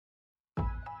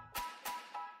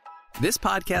This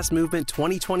Podcast Movement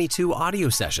 2022 audio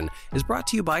session is brought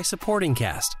to you by Supporting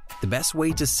Cast, the best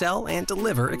way to sell and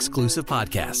deliver exclusive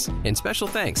podcasts. And special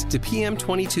thanks to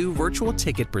PM22 virtual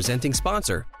ticket presenting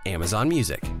sponsor, Amazon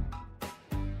Music.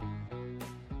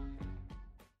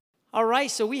 All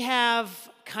right, so we have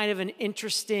kind of an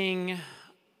interesting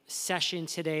session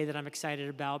today that I'm excited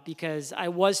about because I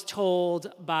was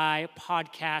told by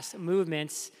Podcast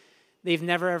Movements they've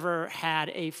never ever had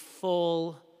a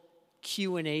full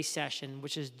Q&A session,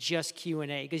 which is just Q&A.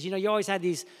 Because, you always had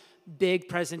these big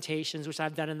presentations, which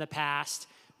I've done in the past,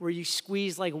 where you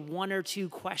squeeze like one or two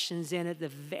questions in at the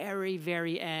very,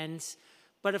 very end.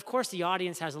 But of course, the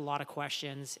audience has a lot of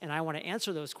questions, and I want to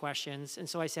answer those questions. And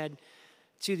so I said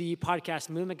to the Podcast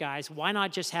Movement guys, why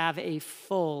not just have a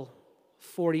full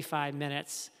 45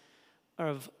 minutes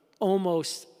of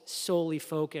almost solely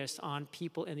focused on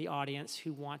people in the audience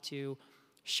who want to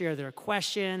share their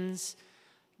questions,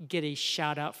 get a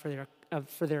shout out for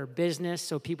their business.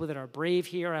 So people that are brave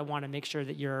here, I want to make sure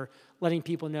that you're letting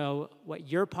people know what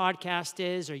your podcast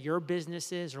is or your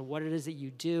business is or what it is that you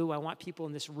do. I want people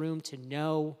in this room to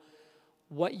know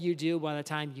what you do by the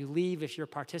time you leave if you're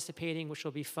participating, which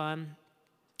will be fun.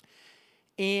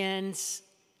 And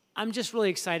I'm just really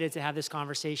excited to have this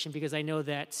conversation because I know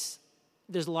that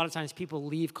there's a lot of times people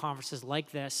leave conferences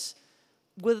like this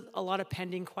with a lot of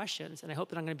pending questions. And I hope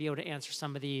that I'm going to be able to answer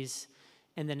some of these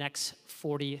in the next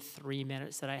 43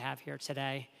 minutes that I have here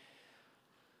today.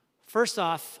 First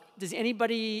off, does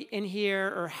anybody in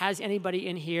here or has anybody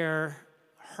in here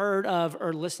heard of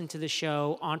or listened to the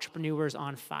show Entrepreneurs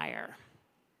on Fire?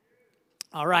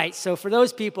 All right, so for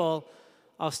those people,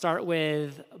 I'll start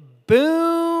with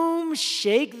boom,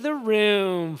 shake the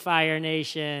room, Fire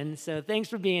Nation. So thanks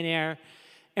for being here.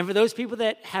 And for those people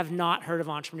that have not heard of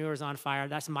Entrepreneurs on Fire,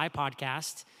 that's my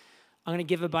podcast. I'm going to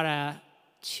give about a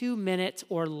 2-minute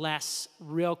or less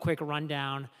real quick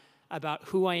rundown about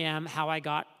who I am, how I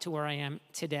got to where I am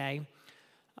today.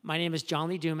 My name is John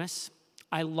Lee Dumas.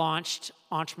 I launched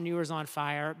Entrepreneurs on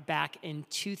Fire back in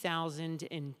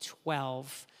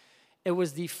 2012. It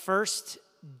was the first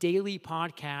daily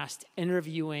podcast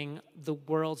interviewing the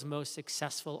world's most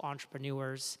successful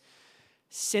entrepreneurs.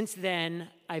 Since then,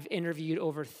 I've interviewed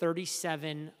over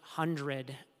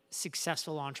 3,700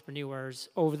 successful entrepreneurs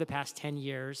over the past 10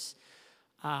 years.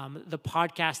 The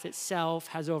podcast itself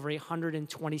has over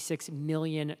 126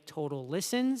 million total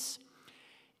listens,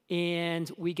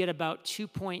 and we get about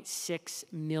 2.6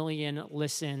 million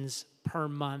listens per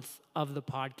month of the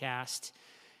podcast.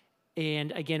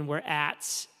 And again, we're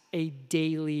at a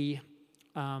daily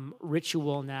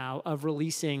ritual now of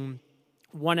releasing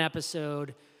one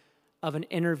episode of an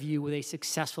interview with a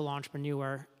successful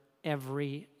entrepreneur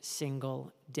every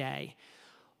single day.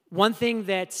 One thing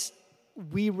that's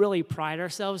we really pride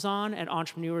ourselves on at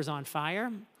Entrepreneurs on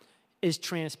Fire is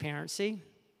transparency.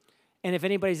 And if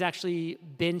anybody's actually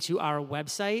been to our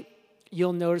website,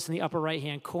 you'll notice in the upper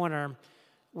right-hand corner,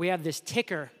 we have this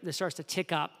ticker that starts to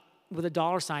tick up with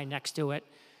a $sign next to it.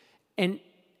 And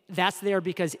that's there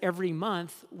because every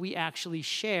month we actually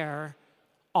share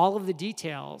all of the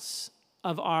details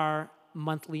of our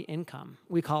monthly income.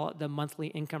 We call it the monthly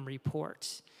income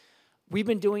report. We've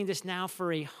been doing this now for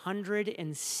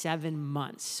 107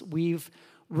 months. We've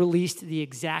released the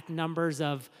exact numbers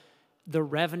of the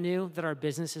revenue that our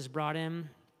business has brought in,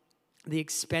 the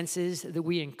expenses that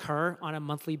we incur on a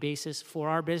monthly basis for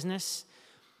our business.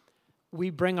 We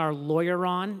bring our lawyer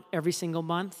on every single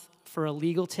month for a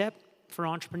legal tip for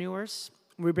entrepreneurs.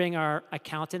 We bring our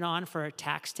accountant on for a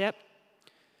tax tip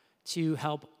to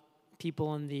help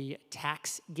people in the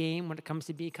tax game when it comes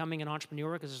to becoming an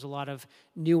entrepreneur, because there's a lot of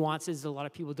nuances that a lot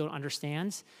of people don't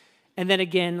understand. And then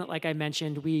again, like I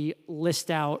mentioned, we list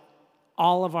out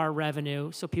all of our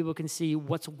revenue so people can see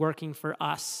what's working for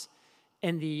us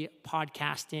in the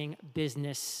podcasting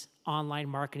business online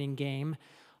marketing game,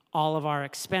 all of our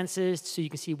expenses so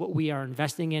you can see what we are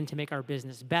investing in to make our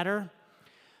business better,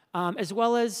 as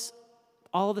well as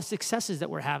all of the successes that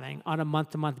we're having on a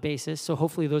month-to-month basis. So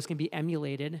hopefully those can be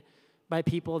emulated by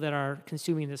people that are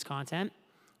consuming this content.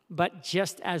 But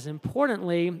just as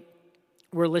importantly,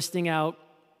 we're listing out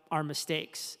our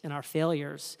mistakes and our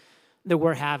failures that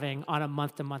we're having on a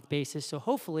month-to-month basis. So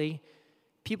hopefully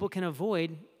people can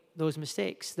avoid those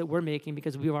mistakes that we're making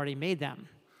because we've already made them.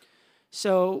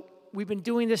 So we've been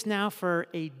doing this now for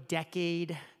a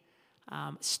decade,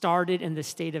 started in the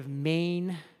state of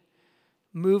Maine,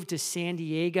 moved to San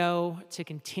Diego to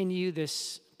continue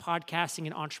this podcasting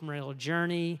and entrepreneurial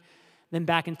journey. Then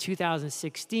back in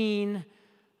 2016,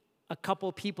 a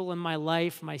couple people in my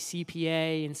life, my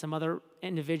CPA and some other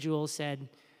individuals said,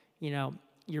 you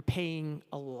You're paying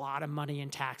a lot of money in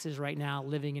taxes right now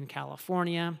living in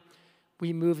California.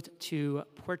 We moved to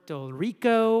Puerto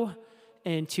Rico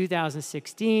in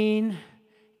 2016,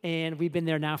 and we've been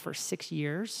there now for 6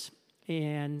 years,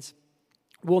 and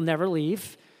we'll never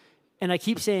leave. And I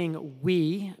keep saying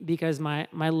we because my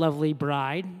lovely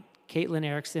bride, Caitlin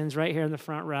Erickson's right here in the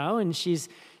front row, and she's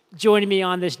joining me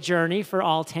on this journey for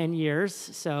all 10 years.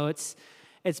 So it's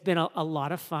been a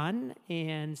lot of fun,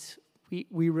 and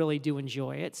we really do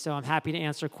enjoy it. So I'm happy to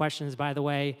answer questions, by the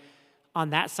way,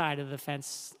 on that side of the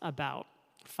fence about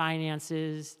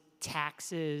finances,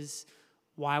 taxes,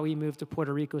 why we moved to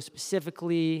Puerto Rico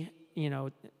specifically.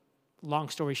 Long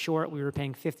story short, we were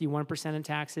paying 51% in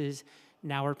taxes.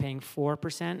 Now we're paying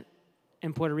 4%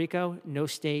 in Puerto Rico. No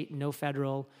state, no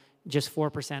federal, just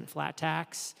 4% flat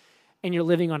tax. And you're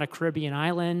living on a Caribbean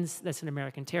island. That's an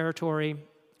American territory.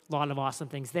 A lot of awesome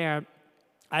things there.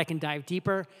 I can dive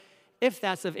deeper if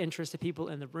that's of interest to people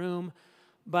in the room.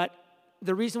 But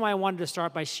the reason why I wanted to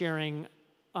start by sharing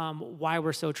why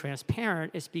we're so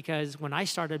transparent is because when I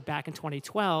started back in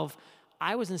 2012,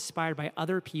 I was inspired by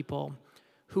other people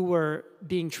who were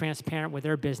being transparent with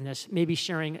their business, maybe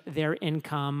sharing their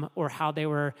income or how they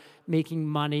were making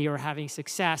money or having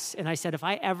success. And I said, if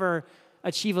I ever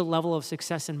achieve a level of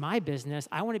success in my business,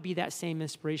 I want to be that same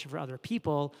inspiration for other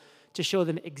people to show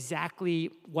them exactly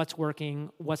what's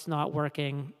working, what's not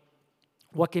working,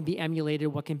 what can be emulated,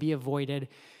 what can be avoided.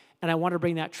 And I want to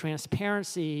bring that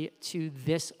transparency to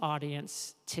this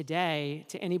audience today,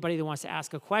 to anybody that wants to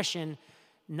ask a question.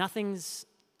 Nothing's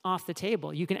off the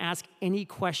table. You can ask any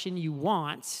question you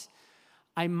want.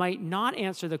 I might not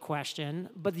answer the question,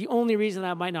 but the only reason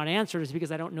I might not answer it is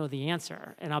because I don't know the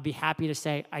answer. And I'll be happy to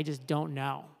say, I just don't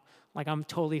know. Like, I'm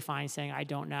totally fine saying I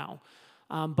don't know.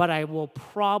 But I will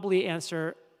probably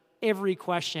answer every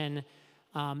question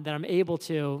that I'm able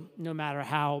to, no matter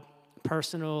how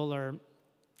personal or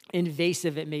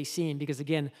invasive it may seem, because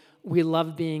again, we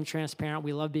love being transparent.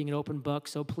 We love being an open book.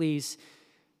 So please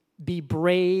be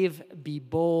brave, be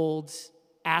bold,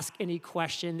 ask any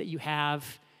question that you have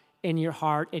in your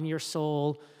heart, in your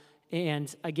soul.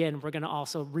 And again, we're going to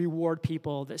also reward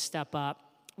people that step up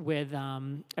with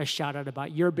a shout out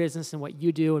about your business and what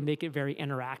you do and make it very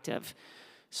interactive.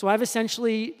 So I've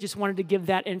essentially just wanted to give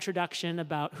that introduction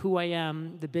about who I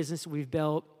am, the business we've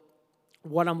built,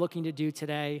 what I'm looking to do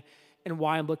today, and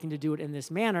why I'm looking to do it in this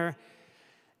manner.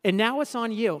 And now it's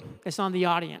on you. It's on the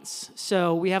audience.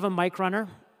 So we have a mic runner.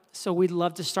 So we'd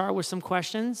love to start with some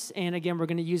questions. And again, we're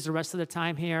going to use the rest of the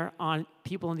time here on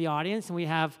people in the audience. And we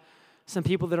have some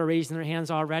people that are raising their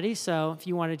hands already. So if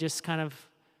you want to just kind of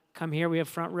come here, we have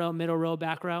front row, middle row,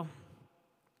 back row.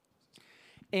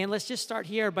 And let's just start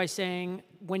here by saying,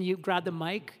 when you grab the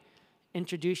mic,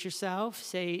 introduce yourself,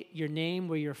 say your name,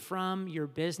 where you're from, your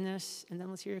business, and then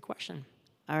let's hear your question.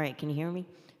 All right, can you hear me?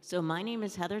 So my name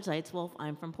is Heather Zeitzwolf.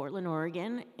 I'm from Portland,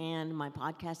 Oregon, and my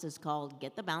podcast is called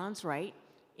Get the Balance Right.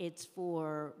 It's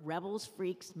for rebels,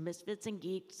 freaks, misfits, and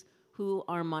geeks who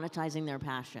are monetizing their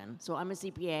passion. So I'm a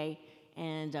CPA,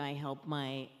 and I help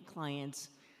my clients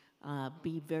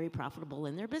be very profitable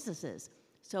in their businesses.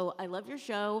 So I love your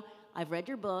show. I've read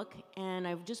your book, and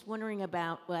I'm just wondering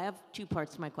about, well, I have two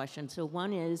parts to my question. So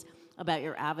one is about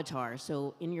your avatar.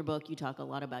 So in your book, you talk a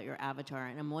lot about your avatar,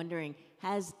 and I'm wondering,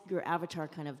 has your avatar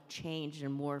kind of changed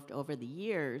and morphed over the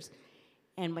years?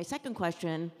 And my second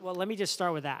question... Well, let me just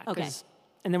start with that. Okay.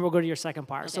 And then we'll go to your second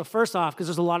part. Okay. So first off, because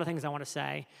there's a lot of things I want to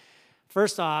say.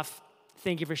 First off,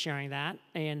 thank you for sharing that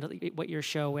and what your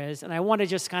show is. And I want to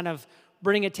just kind of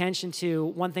bring attention to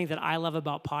one thing that I love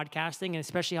about podcasting, and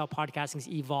especially how podcasting's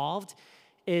evolved,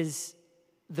 is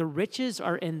the riches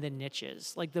are in the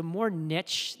niches. Like, the more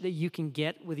niche that you can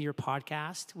get with your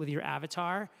podcast, with your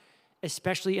avatar,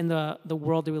 especially in the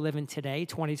world that we live in today,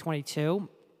 2022,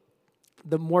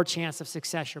 the more chance of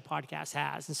success your podcast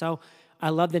has. And so I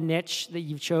love the niche that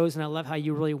you've chosen. I love how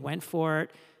you really went for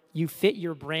it. You fit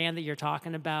your brand that you're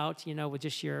talking about, with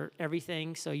just your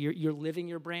everything. So you're living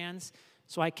your brands.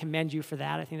 So I commend you for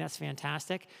that. I think that's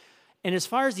fantastic. And as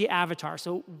far as the avatar,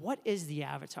 so what is the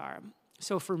avatar?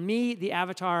 So for me, the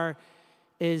avatar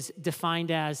is defined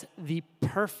as the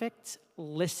perfect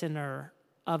listener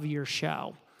of your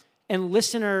show. And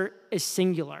listener is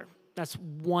singular. That's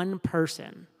one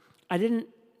person. I didn't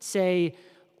say,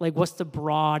 what's the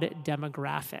broad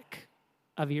demographic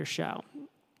of your show?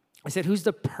 I said, who's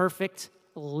the perfect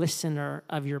listener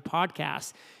of your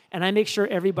podcast? And I make sure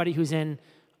everybody who's in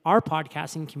our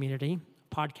podcasting community,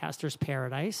 Podcasters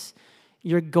Paradise,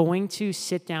 you're going to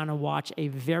sit down and watch a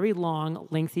very long,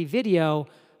 lengthy video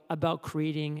about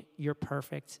creating your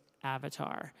perfect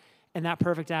avatar. And that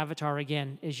perfect avatar,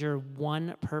 again, is your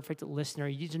one perfect listener.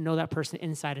 You need to know that person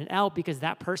inside and out because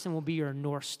that person will be your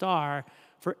North Star.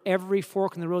 For every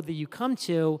fork in the road that you come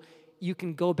to, you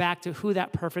can go back to who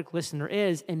that perfect listener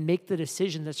is and make the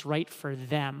decision that's right for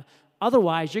them.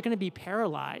 Otherwise, you're going to be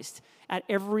paralyzed. At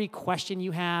every question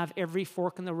you have, every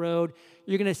fork in the road,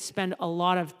 you're going to spend a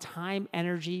lot of time,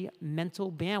 energy, mental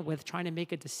bandwidth trying to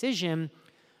make a decision,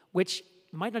 which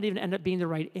might not even end up being the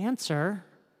right answer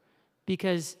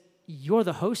because you're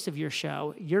the host of your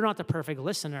show. You're not the perfect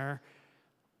listener.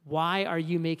 Why are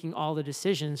you making all the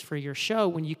decisions for your show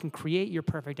when you can create your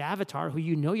perfect avatar, who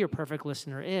you know your perfect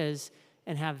listener is,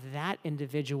 and have that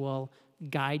individual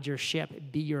guide your ship,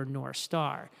 be your North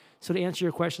Star? So to answer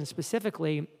your question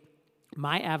specifically,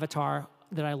 my avatar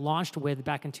that I launched with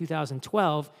back in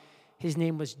 2012, his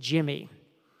name was Jimmy.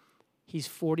 He's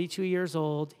 42 years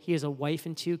old. He has a wife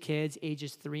and 2 kids,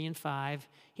 ages 3 and 5.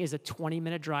 He has a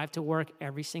 20-minute drive to work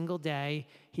every single day.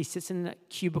 He sits in a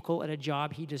cubicle at a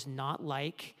job he does not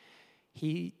like.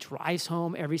 He drives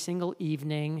home every single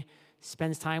evening,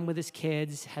 spends time with his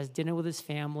kids, has dinner with his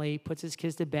family, puts his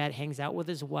kids to bed, hangs out with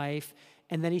his wife,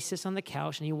 and then he sits on the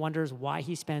couch and he wonders why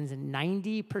he spends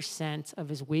 90% of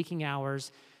his waking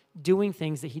hours doing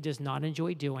things that he does not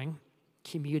enjoy doing,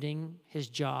 commuting, his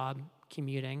job,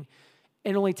 commuting,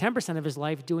 and only 10% of his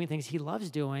life doing things he loves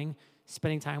doing,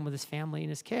 spending time with his family and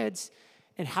his kids.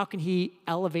 And how can he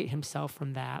elevate himself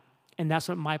from that? And that's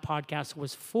what my podcast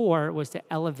was for, was to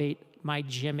elevate my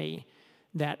Jimmy,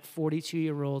 that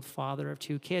 42-year-old father of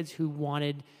 2 kids who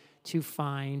wanted to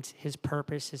find his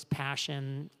purpose, his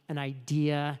passion, an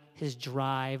idea, his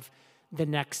drive, the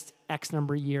next X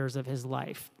number of years of his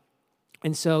life.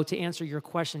 And so to answer your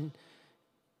question,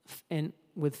 and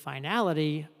with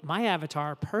finality, my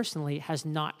avatar personally has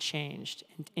not changed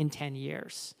in 10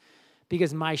 years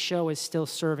because my show is still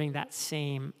serving that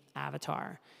same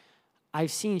avatar.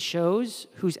 I've seen shows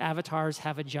whose avatars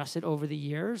have adjusted over the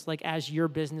years. Like as your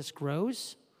business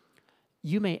grows,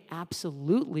 you may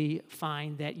absolutely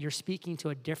find that you're speaking to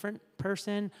a different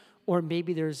person, or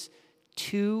maybe there's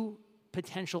 2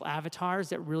 potential avatars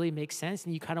that really make sense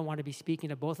and you kind of want to be speaking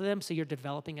to both of them. So you're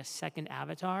developing a second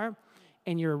avatar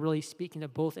and you're really speaking to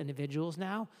both individuals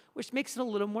now, which makes it a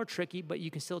little more tricky, but you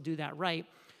can still do that right.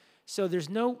 So there's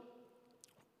no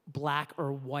black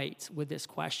or white with this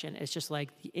question. It's just like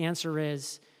the answer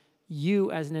is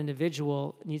you as an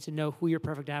individual need to know who your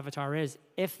perfect avatar is.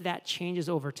 If that changes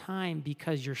over time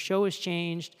because your show has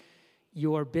changed,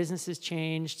 your business has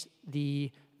changed,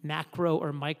 the macro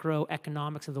or micro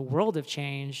economics of the world have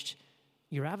changed,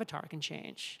 your avatar can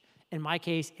change. In my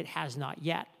case, it has not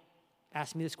yet.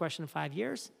 Ask me this question in 5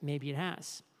 years, maybe it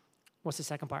has. What's the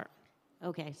second part?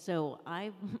 Okay, so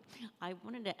I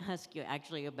wanted to ask you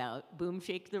actually about boom,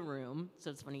 shake the room.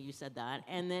 So it's funny you said that.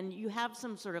 And then you have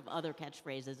some sort of other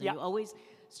catchphrases. And you always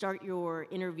start your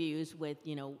interviews with,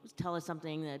 tell us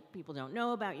something that people don't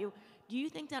know about you. Do you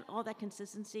think that all that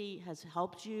consistency has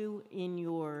helped you in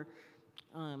your,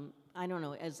 I don't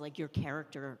know, as like your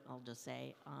character, I'll just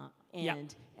say,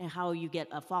 and how you get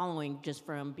a following just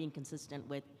from being consistent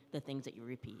with the things that you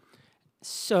repeat?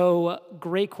 So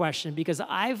great question, because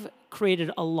I've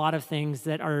created a lot of things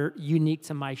that are unique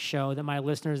to my show that my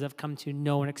listeners have come to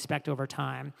know and expect over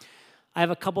time. I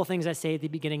have a couple things I say at the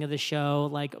beginning of the show,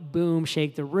 like boom,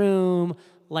 shake the room,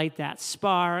 light that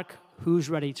spark, who's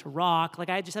ready to rock. Like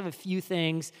I just have a few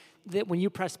things that when you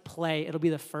press play, it'll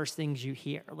be the first things you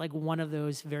hear, like one of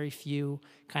those very few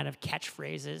kind of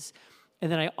catchphrases.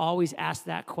 And then I always ask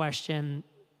that question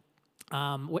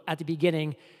at the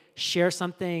beginning, share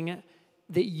something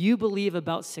that you believe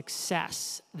about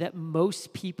success that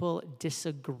most people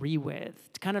disagree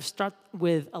with. To kind of start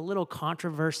with a little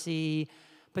controversy,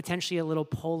 potentially a little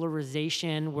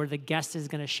polarization where the guest is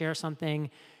going to share something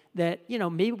that,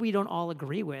 maybe we don't all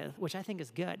agree with, which I think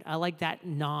is good. I like that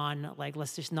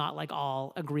let's just not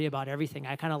all agree about everything.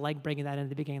 I kind of like bringing that in at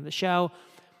the beginning of the show.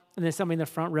 And then somebody in the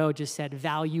front row just said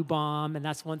value bomb. And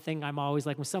that's one thing I'm always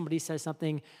like, when somebody says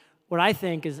something what I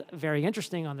think is very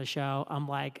interesting on the show, I'm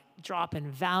like dropping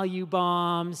value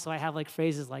bombs. So I have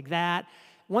phrases like that.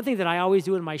 One thing that I always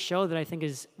do in my show that I think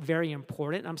is very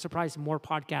important, and I'm surprised more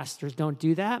podcasters don't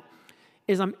do that,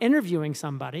 is I'm interviewing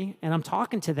somebody and I'm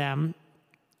talking to them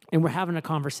and we're having a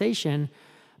conversation,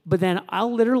 but then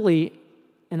I'll literally,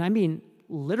 and I mean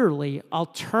literally, I'll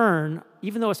turn,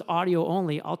 even though it's audio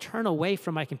only, I'll turn away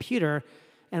from my computer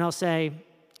and I'll say,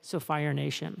 so Fire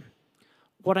Nation,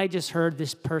 what I just heard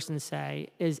this person say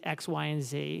is X, Y, and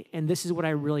Z, and this is what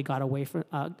I really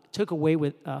took away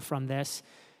from this,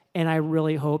 and I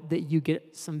really hope that you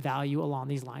get some value along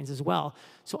these lines as well.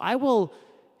 So I will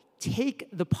take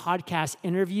the podcast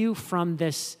interview from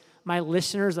this my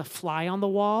listeners a fly on the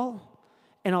wall,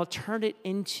 and I'll turn it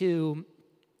into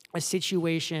a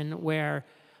situation where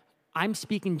I'm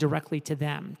speaking directly to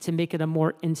them to make it a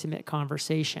more intimate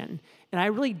conversation. And I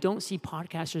really don't see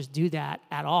podcasters do that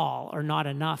at all, or not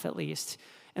enough at least.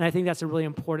 And I think that's a really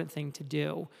important thing to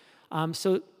do.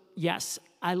 So yes,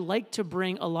 I like to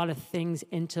bring a lot of things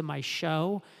into my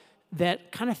show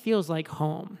that kind of feels like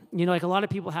home. You know, like a lot of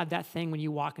people have that thing when you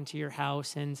walk into your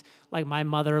house, and like my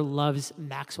mother loves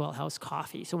Maxwell House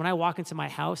coffee. So when I walk into my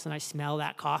house and I smell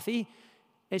that coffee,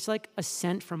 it's like a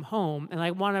scent from home. And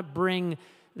I want to bring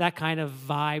that kind of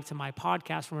vibe to my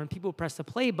podcast, where when people press the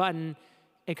play button,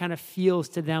 it kind of feels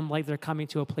to them like they're coming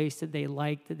to a place that they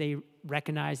like, that they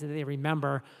recognize, that they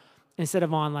remember, instead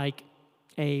of on like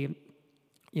a,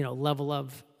 you know, level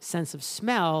of sense of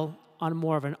smell, on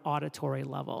more of an auditory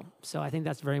level. So I think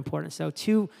that's very important. So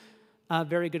two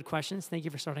very good questions. Thank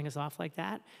you for starting us off like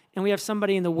that. And we have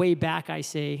somebody in the way back, I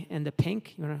see, in the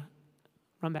pink. You want to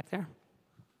run back there?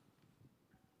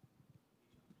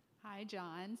 Hi,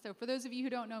 John. So for those of you who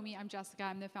don't know me, I'm Jessica.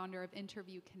 I'm the founder of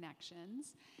Interview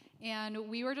Connections. And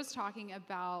we were just talking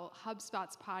about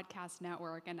HubSpot's podcast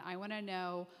network, and I want to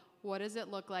know, what does it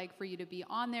look like for you to be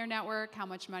on their network? How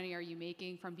much money are you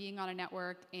making from being on a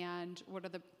network? And what are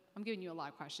the... I'm giving you a lot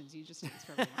of questions. You just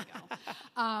answer where you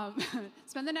want to go.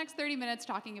 Spend the next 30 minutes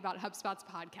talking about HubSpot's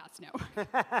podcast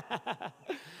network.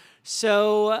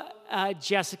 So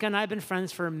Jessica and I have been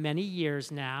friends for many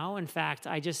years now. In fact,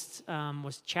 I just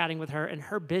was chatting with her, and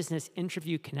her business,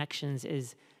 Interview Connections,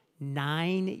 is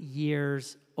 9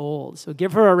 years old. So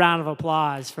give her a round of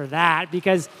applause for that,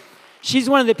 because she's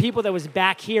one of the people that was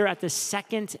back here at the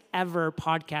second ever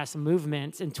podcast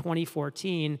movement in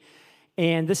 2014.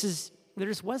 And there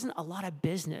just wasn't a lot of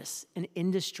business and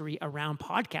industry around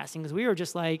podcasting, because we were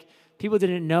just like, people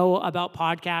didn't know about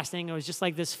podcasting. It was just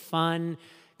like this fun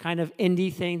kind of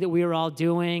indie thing that we were all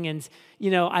doing. And,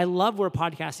 you know, I love where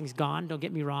podcasting's gone, don't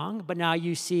get me wrong, but now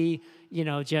you see, you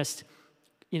know, just,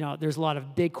 you know, there's a lot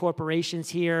of big corporations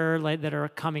here that are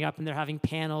coming up, and they're having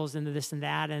panels and this and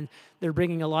that, and they're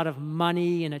bringing a lot of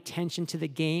money and attention to the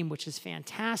game, which is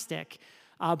fantastic.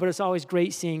 But it's always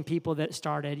great seeing people that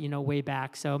started, you know, way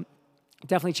back. So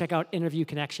definitely check out Interview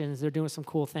Connections. They're doing some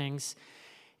cool things.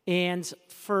 And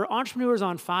for Entrepreneurs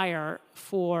on Fire,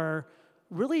 for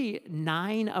really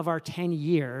 9 of our 10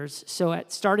 years, so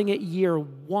starting at year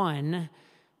 1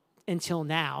 until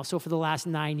now, so for the last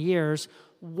 9 years,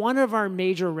 one of our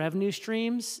major revenue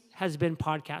streams has been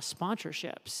podcast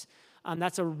sponsorships.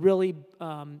 That's a really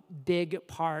big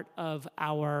part of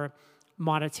our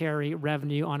monetary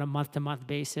revenue on a month-to-month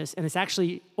basis. And it's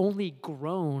actually only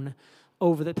grown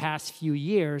over the past few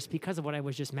years because of what I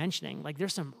was just mentioning. Like,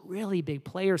 there's some really big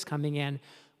players coming in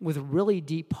with really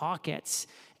deep pockets,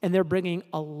 and they're bringing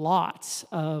a lot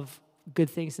of good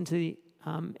things into the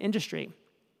industry.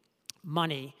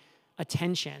 Money,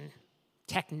 attention,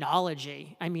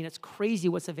 technology. I mean, it's crazy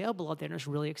what's available out there, and it's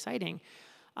really exciting.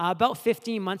 About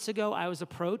 15 months ago, I was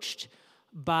approached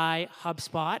by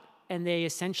HubSpot, and they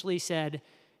essentially said,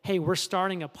 hey, we're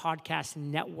starting a podcast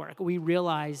network. We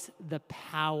realize the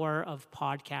power of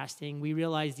podcasting. We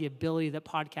realize the ability that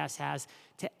podcast has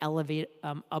to elevate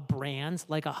a brand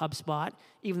like a HubSpot,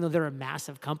 even though they're a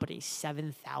massive company,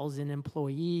 7,000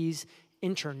 employees,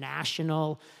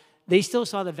 international. They still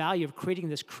saw the value of creating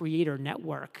this creator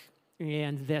network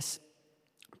and this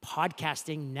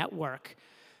podcasting network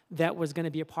that was going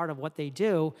to be a part of what they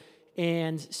do.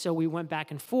 And so we went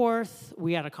back and forth.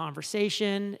 We had a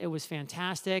conversation. It was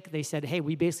fantastic. They said, hey,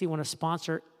 we basically want to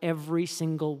sponsor every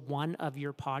single one of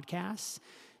your podcasts.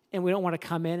 And we don't want to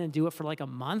come in and do it for like a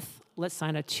month. Let's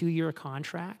sign a 2-year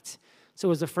contract. So it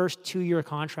was the first 2-year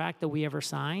contract that we ever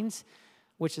signed,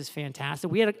 which is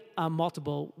fantastic. We had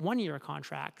multiple 1-year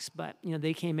contracts, but you know,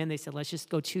 they came in, they said, let's just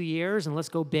go 2 years and let's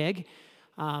go big.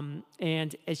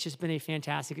 And it's just been a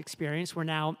fantastic experience. We're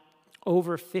now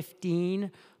over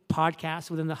 15 podcasts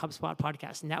within the HubSpot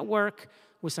Podcast Network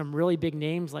with some really big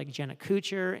names like Jenna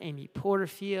Kutcher, Amy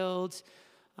Porterfield,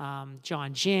 John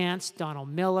Jantz, Donald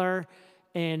Miller.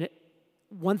 And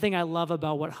one thing I love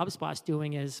about what HubSpot's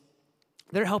doing is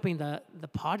they're helping the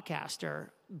podcaster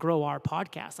grow our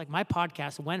podcast. Like, my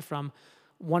podcast went from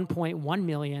 1.1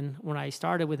 million when I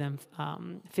started with them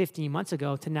 15 months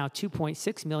ago to now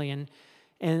 2.6 million.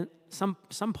 And some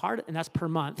part, and that's per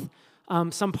month.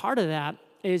 Some part of that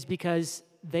is because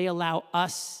they allow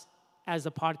us as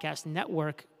a podcast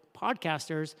network,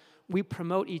 podcasters, we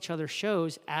promote each other's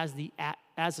shows as the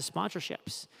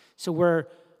sponsorships. So we're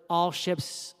all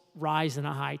ships rise in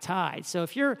a high tide. So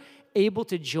if you're able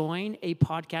to join a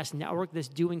podcast network that's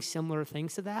doing similar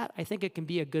things to that, I think it can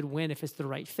be a good win if it's the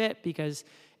right fit, because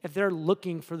if they're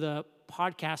looking for the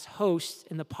podcast hosts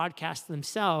and the podcast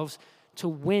themselves to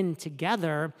win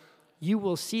together, you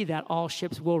will see that all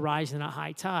ships will rise in a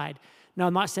high tide. Now,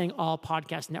 I'm not saying all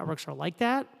podcast networks are like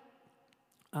that.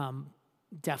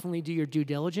 Definitely do your due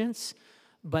diligence,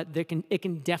 but it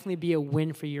can definitely be a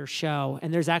win for your show.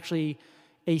 And there's actually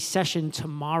a session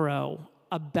tomorrow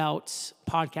about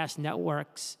podcast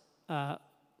networks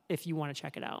if you want to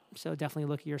check it out. So definitely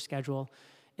look at your schedule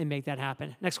and make that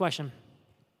happen. Next question.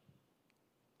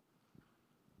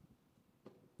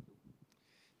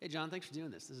 Hey, John, thanks for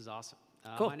doing this. This is awesome.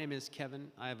 Cool. My name is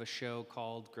Kevin. I have a show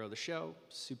called Grow the Show,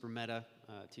 super meta,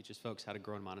 teaches folks how to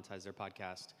grow and monetize their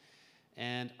podcast.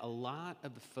 And a lot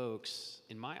of the folks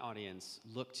in my audience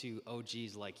look to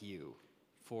OGs like you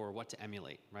for what to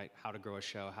emulate, right? How to grow a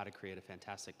show, how to create a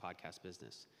fantastic podcast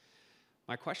business.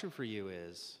 My question for you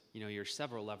is, you're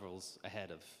several levels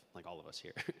ahead of like all of us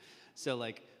here. So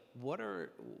like,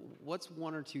 what's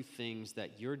one or two things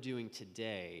that you're doing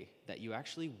today that you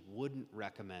actually wouldn't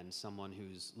recommend someone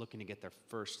who's looking to get their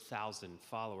first 1,000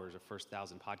 followers or first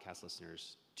 1,000 podcast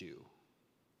listeners do?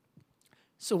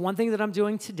 So one thing that I'm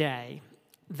doing today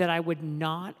that I would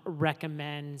not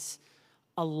recommend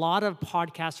a lot of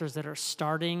podcasters that are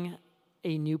starting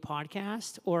a new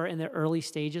podcast or in the early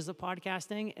stages of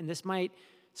podcasting, and this might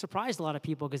surprise a lot of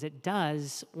people because it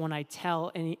does when I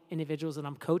tell any individuals that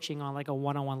I'm coaching on like a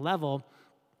one-on-one level,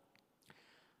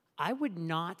 I would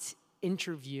not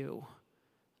interview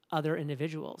other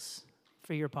individuals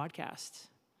for your podcast.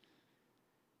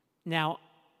 Now,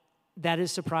 that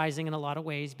is surprising in a lot of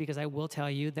ways because I will tell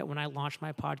you that when I launched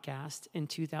my podcast in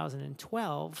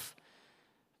 2012,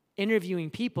 interviewing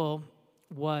people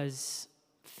was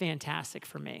fantastic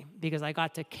for me because I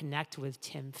got to connect with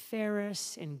Tim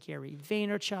Ferriss and Gary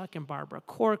Vaynerchuk and Barbara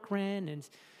Corcoran and,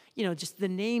 just the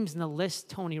names and the list,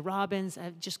 Tony Robbins,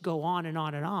 I just go on and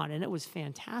on and on. And it was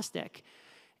fantastic.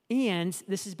 And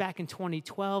this is back in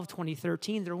 2012,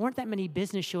 2013. There weren't that many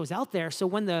business shows out there. So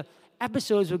when the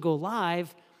episodes would go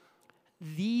live,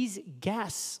 these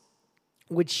guests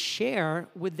would share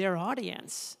with their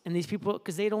audience. And these people,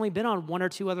 because they'd only been on one or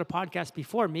two other podcasts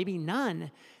before, maybe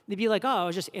none, they'd be like, I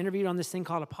was just interviewed on this thing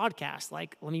called a podcast.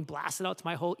 Like, let me blast it out to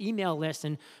my whole email list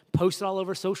and post it all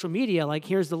over social media. Like,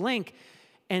 here's the link.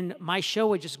 And my show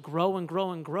would just grow and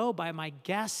grow and grow by my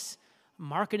guests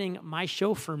marketing my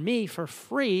show for me for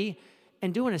free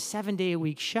and doing a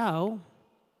 7-day-a-week show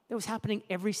that was happening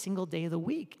every single day of the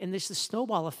week. And this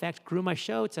snowball effect grew my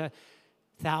show to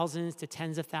thousands, to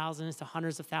tens of thousands, to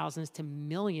hundreds of thousands, to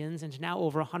millions, and to now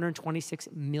over 126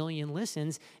 million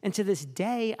listens. And to this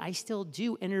day, I still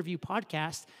do interview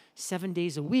podcasts 7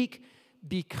 days a week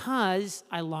because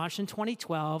I launched in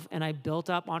 2012 and I built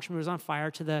up Entrepreneurs on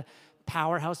Fire to the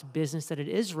powerhouse business that it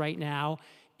is right now.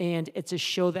 And it's a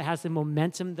show that has the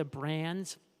momentum, the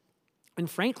brands. And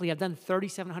frankly, I've done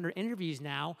 3,700 interviews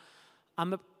now.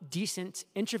 I'm a decent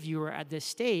interviewer at this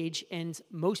stage, and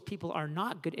most people are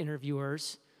not good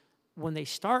interviewers when they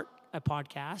start a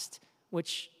podcast,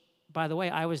 which, by the way,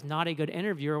 I was not a good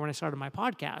interviewer when I started my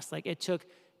podcast. Like, it took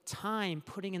time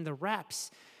putting in the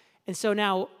reps. And so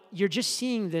now you're just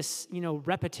seeing this,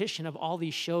 repetition of all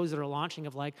these shows that are launching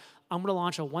of like, I'm going to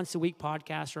launch a once-a-week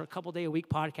podcast or a couple-day-a-week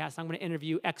podcast. I'm going to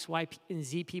interview X, Y, and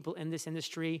Z people in this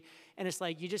industry. And it's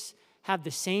like you just have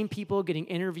the same people getting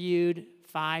interviewed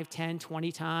 5, 10,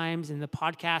 20 times, and the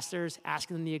podcasters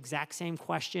asking them the exact same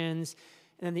questions.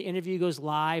 And then the interview goes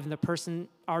live, and the person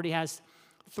already has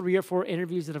 3 or 4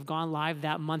 interviews that have gone live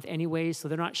that month anyways, so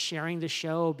they're not sharing the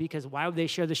show because why would they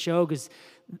share the show? Because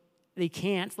they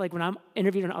can't. Like when I'm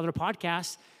interviewed on other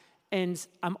podcasts, and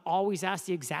I'm always asked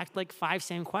the exact 5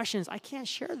 same questions, I can't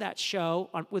share that show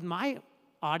with my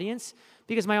audience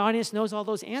because my audience knows all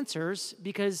those answers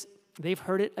because they've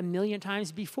heard it a million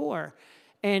times before.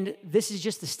 And this is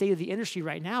just the state of the industry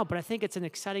right now, but I think it's an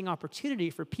exciting opportunity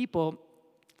for people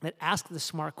that ask the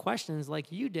smart questions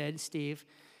like you did, Steve,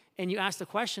 and you ask the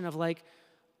question of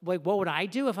what would I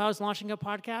do if I was launching a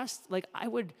podcast? I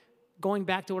would, going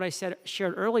back to what I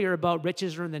shared earlier about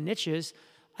riches are in the niches,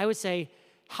 I would say,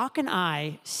 how can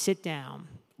I sit down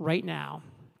right now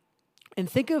and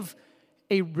think of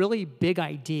a really big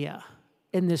idea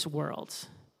in this world?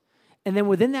 And then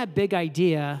within that big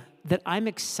idea that I'm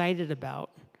excited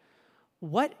about,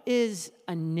 what is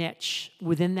a niche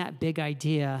within that big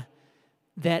idea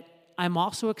that I'm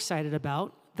also excited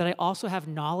about, that I also have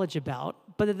knowledge about,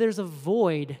 but that there's a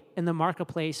void in the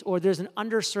marketplace or there's an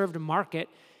underserved market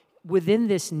within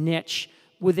this niche,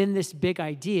 within this big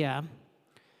idea,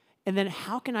 And then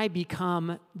how can I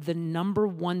become the number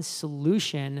one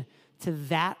solution to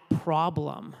that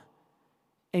problem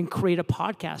and create a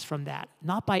podcast from that?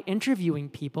 Not by interviewing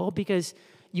people, because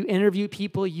you interview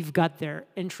people, you've got their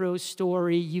intro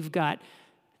story, you've got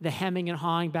the hemming and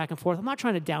hawing back and forth. I'm not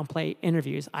trying to downplay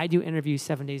interviews. I do interviews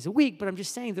 7 days a week, but I'm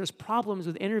just saying there's problems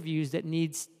with interviews that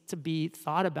needs to be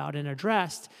thought about and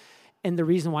addressed. And the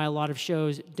reason why a lot of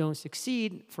shows don't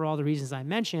succeed, for all the reasons I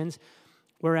mentioned,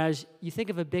 whereas you think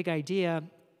of a big idea,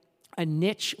 a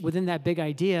niche within that big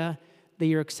idea that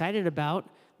you're excited about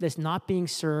that's not being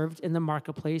served in the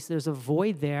marketplace, there's a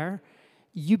void there,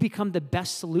 you become the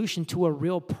best solution to a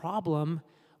real problem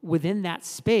within that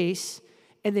space,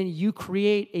 and then you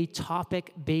create a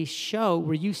topic-based show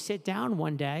where you sit down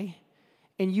one day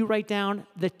and you write down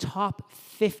the top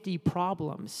 50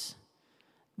 problems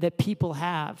that people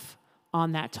have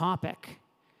on that topic.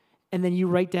 And then you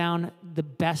write down the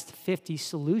best 50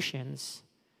 solutions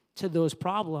to those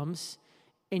problems,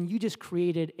 and you just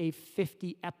created a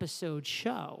 50-episode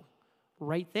show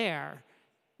right there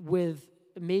with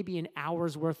maybe an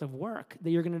hour's worth of work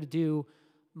that you're going to do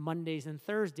Mondays and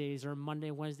Thursdays, or Monday,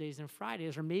 Wednesdays, and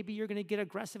Fridays, or maybe you're going to get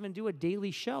aggressive and do a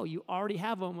daily show. You already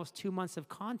have almost 2 months of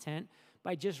content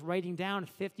by just writing down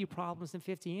 50 problems and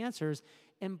 50 answers.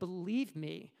 And believe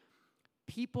me,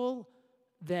 people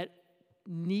that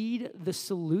need the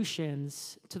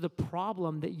solutions to the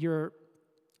problem that you're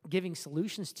giving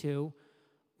solutions to,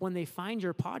 when they find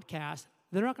your podcast,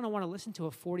 they're not going to want to listen to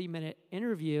a 40-minute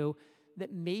interview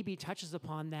that maybe touches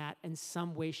upon that in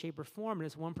some way, shape, or form, and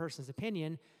it's one person's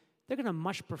opinion. They're going to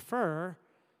much prefer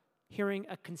hearing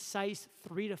a concise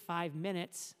 3 to 5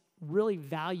 minutes, really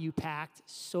value-packed,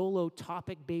 solo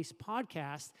topic-based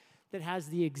podcast that has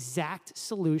the exact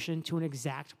solution to an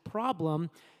exact problem.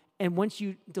 And once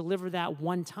you deliver that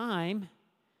one time,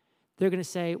 they're going to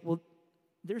say, well,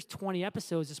 there's 20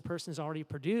 episodes this person's already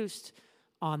produced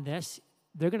on this.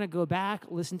 They're going to go back,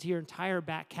 listen to your entire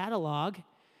back catalog.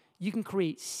 You can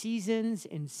create seasons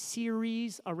and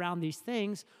series around these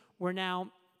things where now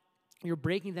you're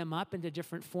breaking them up into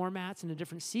different formats, into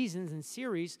different seasons and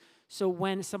series. So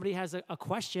when somebody has a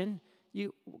question,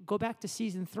 you go back to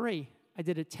season 3. I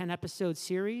did a 10-episode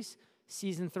series,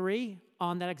 season 3,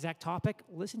 on that exact topic.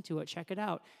 Listen to it, check it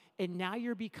out. And now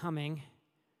you're becoming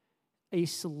a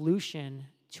solution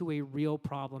to a real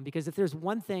problem. Because if there's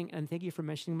one thing, and thank you for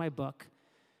mentioning my book,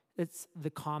 it's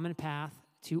The Common Path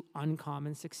to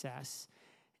Uncommon Success.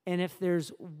 And if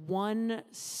there's one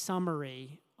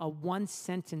summary, a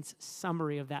one-sentence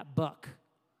summary of that book,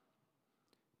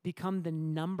 become the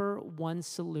number one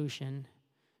solution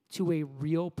to a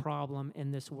real problem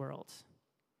in this world.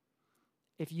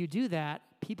 If you do that,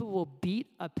 people will beat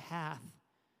a path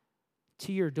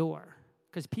to your door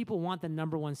because people want the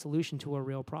number one solution to a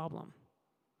real problem.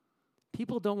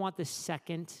 People don't want the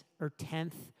second or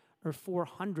 10th or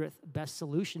 400th best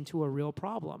solution to a real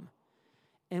problem.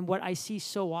 And what I see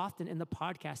so often in the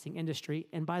podcasting industry,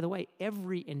 and by the way,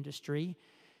 every industry,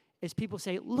 is people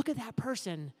say, look at that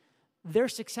person. They're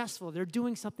successful. They're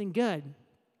doing something good.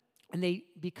 And they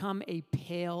become a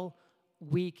pale,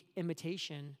 weak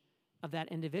imitation of that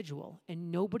individual.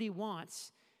 And nobody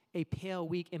wants a pale,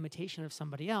 weak imitation of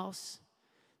somebody else.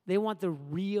 They want the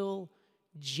real,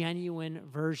 genuine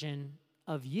version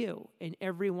of you. And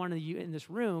every one of you in this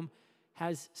room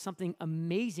has something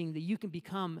amazing that you can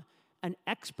become an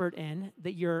expert in,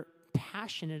 that you're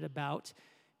passionate about,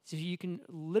 so you can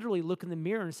literally look in the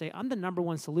mirror and say, I'm the number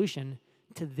one solution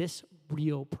to this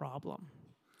real problem.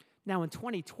 Now, in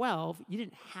 2012, you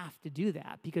didn't have to do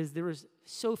that because there was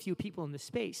so few people in the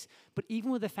space. But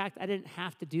even with the fact I didn't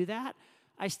have to do that,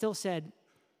 I still said,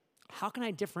 how can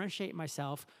I differentiate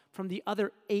myself from the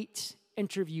other 8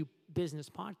 interview business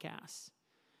podcasts?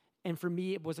 And for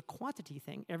me, it was a quantity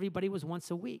thing. Everybody was once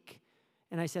a week.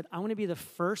 And I said, I want to be the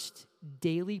first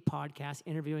daily podcast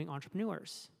interviewing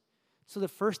entrepreneurs. So the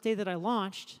first day that I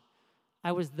launched,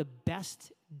 I was the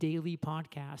best daily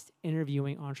podcast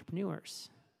interviewing entrepreneurs.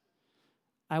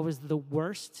 I was the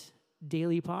worst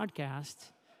daily podcast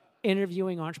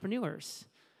interviewing entrepreneurs.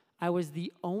 I was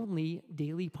the only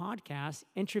daily podcast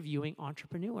interviewing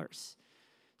entrepreneurs.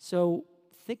 So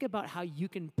think about how you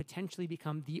can potentially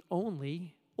become the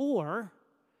only, or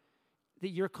that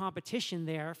your competition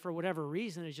there, for whatever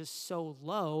reason, is just so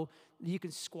low that you can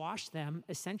squash them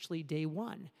essentially day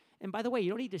one. And by the way, you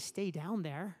don't need to stay down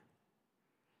there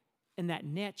in that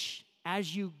niche.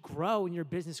 As you grow and your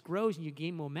business grows and you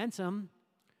gain momentum,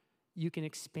 you can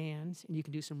expand and you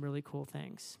can do some really cool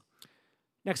things.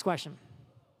 Next question.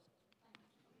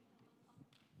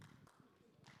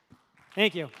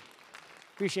 Thank you.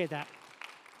 Appreciate that.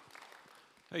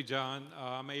 Hey, John.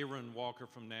 I'm Aaron Walker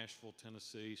from Nashville,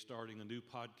 Tennessee, starting a new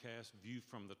podcast, View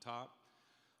from the Top.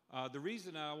 The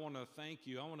reason I want to thank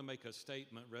you, I want to make a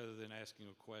statement rather than asking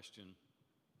a question.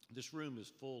 This room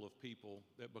is full of people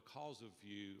that because of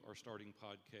you are starting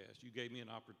podcasts. You gave me an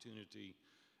opportunity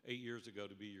 8 years ago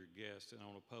to be your guest, and I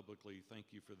want to publicly thank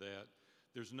you for that.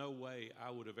 There's no way I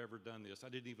would have ever done this. I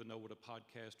didn't even know what a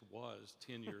podcast was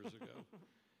 10 years ago.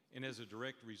 And as a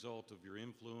direct result of your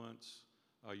influence,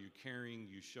 you caring,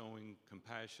 you showing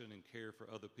compassion and care for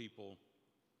other people,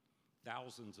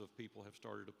 thousands of people have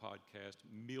started a podcast.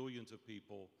 Millions of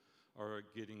people are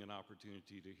getting an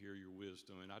opportunity to hear your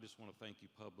wisdom. And I just want to thank you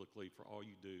publicly for all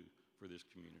you do for this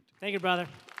community. Thank you, brother.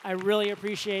 I really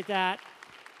appreciate that.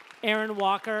 Aaron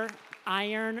Walker,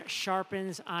 iron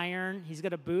sharpens iron. He's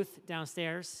got a booth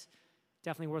downstairs.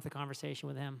 Definitely worth a conversation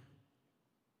with him.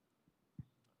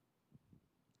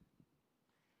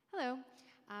 Hello.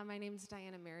 My name is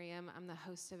Diana Merriam. I'm the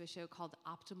host of a show called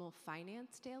Optimal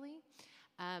Finance Daily.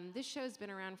 This show has been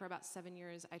around for about 7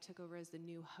 years. I took over as the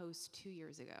new host 2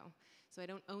 years ago. So I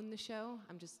don't own the show.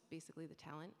 I'm just basically the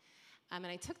talent. And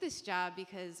I took this job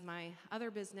because my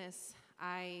other business,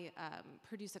 I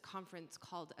produce a conference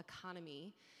called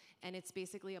Economy. And it's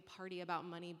basically a party about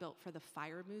money built for the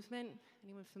FIRE movement.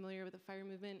 Anyone familiar with the FIRE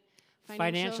movement?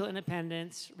 Financial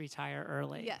independence, retire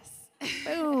early. Yes.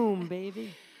 Boom,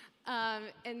 baby.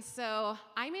 And so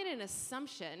I made an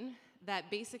assumption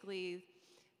that basically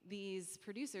these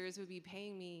producers would be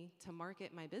paying me to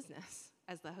market my business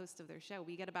as the host of their show.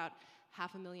 We get about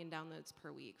 500,000 downloads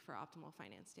per week for Optimal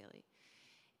Finance Daily.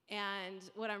 And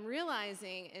what I'm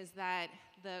realizing is that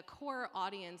the core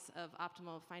audience of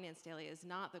Optimal Finance Daily is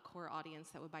not the core audience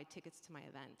that would buy tickets to my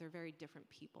event. They're very different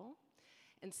people.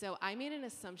 And so I made an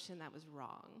assumption that was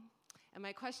wrong. And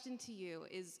my question to you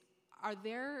is, are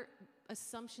there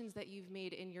assumptions that you've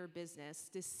made in your business,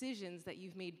 decisions that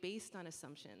you've made based on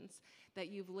assumptions that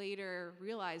you've later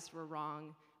realized were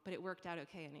wrong, but it worked out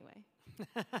okay anyway?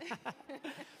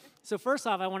 So first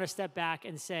off, I want to step back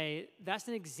and say that's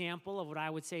an example of what I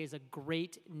would say is a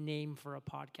great name for a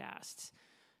podcast.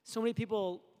 So many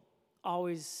people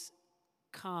always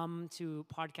come to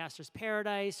Podcasters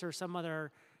Paradise or some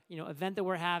other event that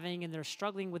we're having, and they're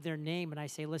struggling with their name, and I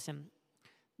say, listen,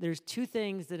 there's two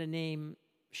things that a name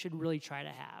should really try to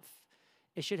have.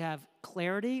 It should have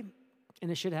clarity, and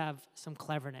it should have some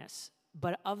cleverness.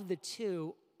 But of the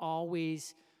two,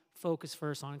 always focus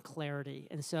first on clarity.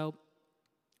 And so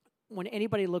when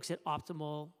anybody looks at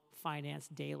Optimal Finance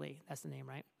Daily, that's the name,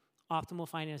 right? Optimal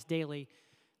Finance Daily,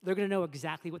 they're going to know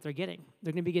exactly what they're getting.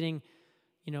 They're going to be getting,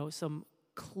 some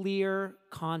clear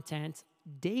content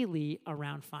daily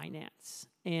around finance.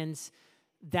 And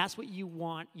that's what you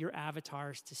want your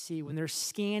avatars to see. When they're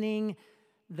scanning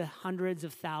the hundreds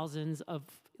of thousands of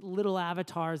little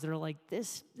avatars that are like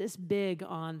this big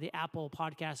on the Apple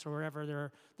podcast or wherever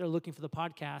they're looking for the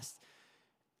podcast,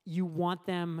 you want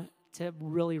them to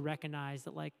really recognize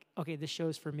that, like, okay, this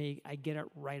show's for me. I get it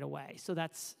right away. So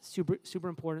that's super, super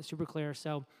important, super clear.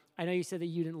 So I know you said that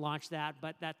you didn't launch that,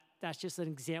 but that's just an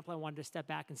example I wanted to step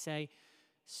back and say,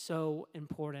 so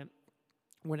important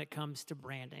when it comes to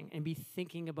branding, and be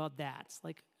thinking about that. It's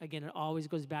like, again, it always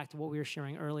goes back to what we were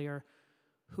sharing earlier.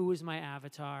 Who is my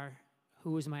avatar?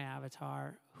 Who is my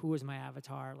avatar? Who is my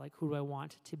avatar? Like, who do I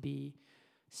want to be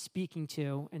speaking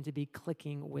to and to be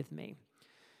clicking with me?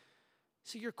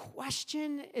 So your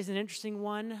question is an interesting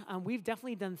one. We've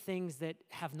definitely done things that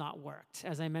have not worked.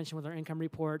 As I mentioned with our income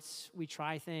reports, we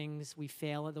try things, we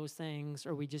fail at those things,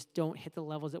 or we just don't hit the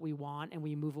levels that we want, and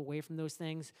we move away from those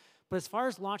things. But as far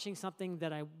as launching something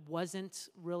that I wasn't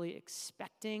really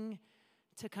expecting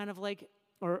to kind of like,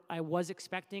 or I was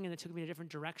expecting and it took me in a different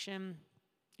direction,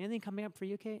 anything coming up for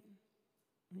you, Kate?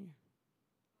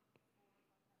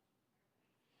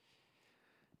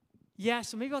 Yeah,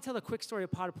 so maybe I'll tell a quick story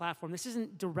of Pod Platform. This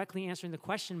isn't directly answering the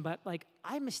question, but like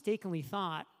I mistakenly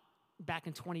thought back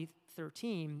in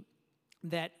 2013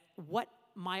 that what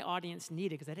my audience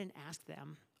needed, because I didn't ask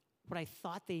them, what I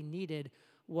thought they needed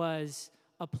was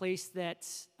a place that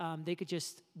they could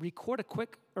just record a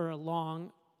quick or a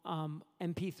long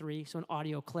MP3, so an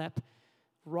audio clip,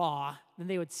 raw. Then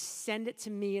they would send it to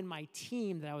me and my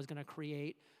team that I was going to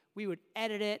create. We would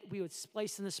edit it. We would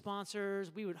splice in the sponsors.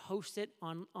 We would host it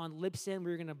on Libsyn. We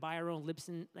were going to buy our own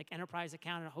Libsyn enterprise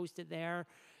account and host it there.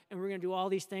 And we were going to do all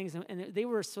these things. And they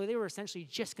were essentially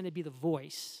just going to be the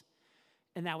voice,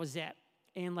 and that was it.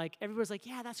 And everybody was like,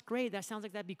 "Yeah, that's great. That sounds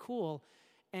like that'd be cool."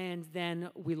 And then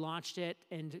we launched it,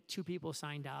 and 2 people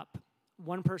signed up.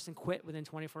 1 person quit within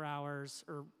 24 hours,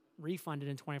 or refunded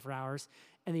in 24 hours.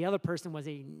 And the other person was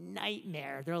a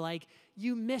nightmare. They're like,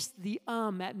 you missed the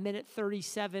at minute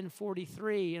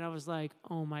 37:43. And I was like,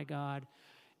 oh my God.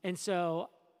 And so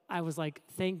I was like,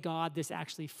 thank God this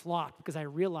actually flopped, because I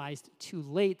realized too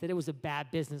late that it was a bad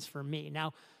business for me.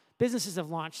 Now, businesses have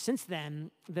launched since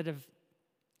then that have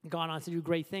gone on to do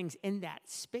great things in that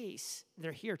space.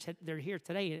 They're here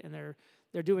today, and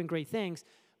they're doing great things.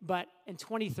 But in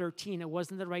 2013, it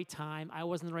wasn't the right time. I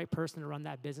wasn't the right person to run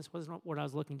that business. Wasn't what I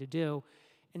was looking to do.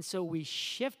 And so we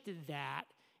shifted that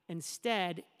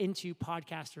instead into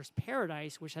Podcaster's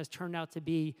Paradise, which has turned out to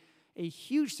be a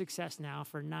huge success now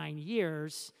for 9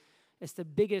 years. It's the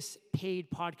biggest paid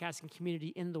podcasting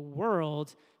community in the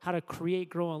world, how to create,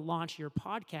 grow, and launch your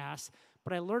podcast.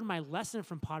 But I learned my lesson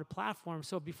from Pod Platform.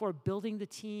 So before building the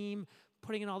team,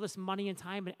 putting in all this money and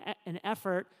time and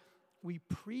effort, we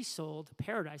pre-sold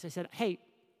Paradise. I said, hey,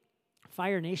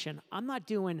 Fire Nation, I'm not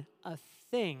doing a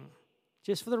thing.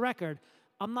 Just for the record,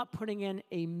 I'm not putting in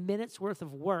a minute's worth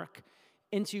of work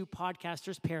into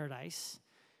Podcaster's Paradise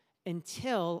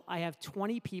until I have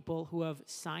 20 people who have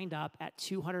signed up at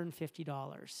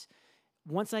 $250.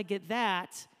 Once I get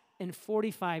that, in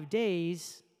 45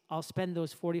 days, I'll spend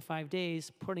those 45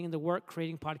 days putting in the work,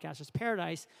 creating Podcaster's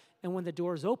Paradise, and when the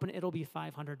doors open, it'll be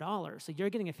 $500. So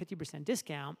you're getting a 50%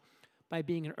 discount by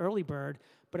being an early bird,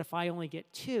 but if I only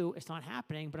get 2, it's not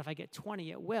happening, but if I get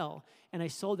 20, it will. And I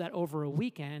sold that over a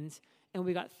weekend, and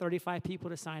we got 35 people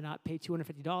to sign up, pay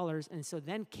 $250, and so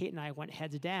then Kate and I went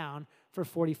heads down for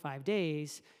 45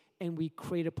 days, and we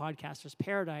created Podcaster's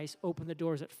Paradise, opened the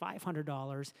doors at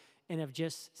 $500, and have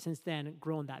just since then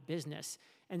grown that business.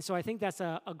 And so I think that's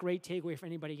a great takeaway for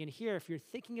anybody in here. If you're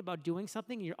thinking about doing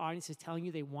something and your audience is telling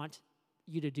you they want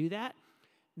you to do that,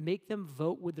 make them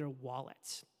vote with their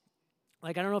wallets.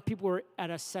 Like, I don't know if people were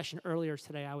at a session earlier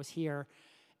today, I was here,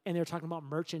 and they were talking about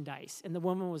merchandise. And the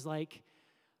woman was like,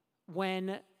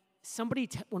 when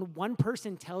one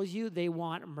person tells you they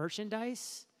want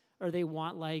merchandise or they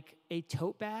want like a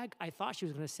tote bag, I thought she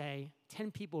was going to say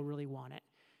 10 people really want it.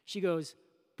 She goes,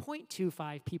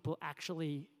 0.25 people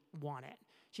actually want it.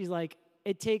 She's like,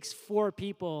 it takes 4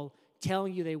 people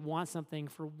telling you they want something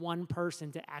for one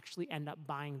person to actually end up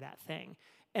buying that thing.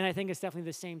 And I think it's definitely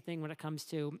the same thing when it comes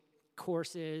to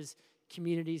courses,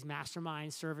 communities,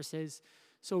 masterminds, services.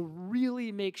 So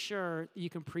really make sure you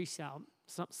can pre-sell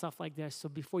stuff like this. So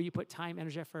before you put time,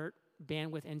 energy, effort,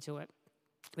 bandwidth into it,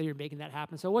 that you're making that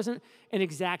happen. So it wasn't an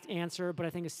exact answer, but I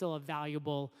think it's still a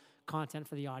valuable content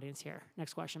for the audience here.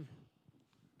 Next question.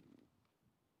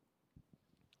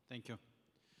 Thank you.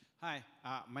 Hi,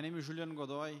 my name is Juliano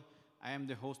Godoy. I am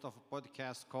the host of a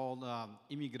podcast called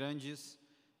Imigrantes,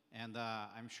 and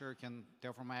I'm sure you can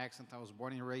tell from my accent I was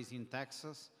born and raised in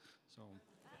Texas. So,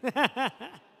 yeah.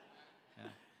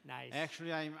 Nice.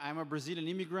 Actually, I'm a Brazilian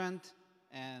immigrant,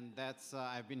 and that's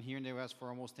I've been here in the U.S. for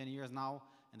almost 10 years now,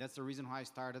 and that's the reason why I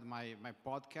started my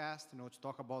podcast, to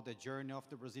talk about the journey of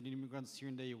the Brazilian immigrants here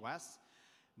in the U.S.,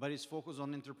 but it's focused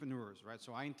on entrepreneurs, right?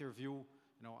 So I interview,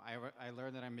 I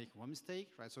learned that I make one mistake,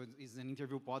 right? So it's an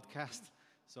interview podcast.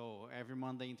 So every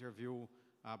Monday interview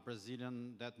a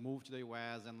Brazilian that moved to the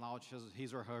U.S. and launches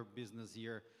his or her business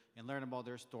here and learn about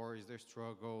their stories, their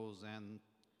struggles, and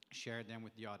share them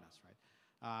with the audience, right?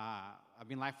 I've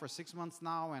been live for 6 months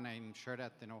now, and I'm sure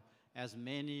that, as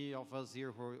many of us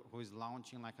here who is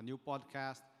launching like a new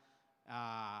podcast,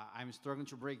 I'm struggling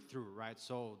to break through, right?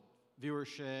 So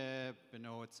viewership,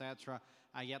 etc.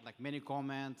 I get like many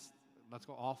comments, let's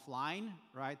go offline,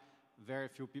 right? Very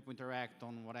few people interact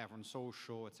on whatever, on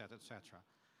social, etc., etc.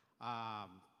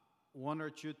 1 or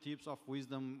 2 tips of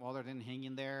wisdom other than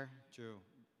hanging there to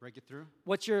break it through?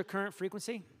 What's your current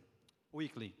frequency?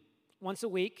 Weekly. Once a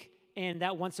week, and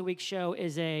that once a week show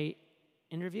is a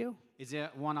interview? It's a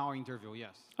 1-hour interview,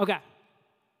 yes. Okay.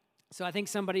 So I think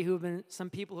some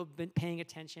people who've been paying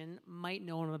attention might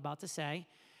know what I'm about to say.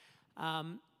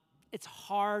 It's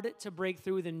hard to break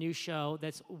through with a new show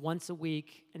that's once a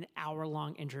week, an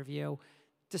hour-long interview,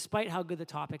 despite how good the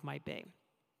topic might be.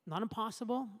 Not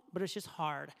impossible, but it's just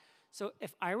hard. So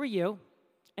if I were you,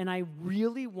 and I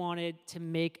really wanted to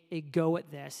make a go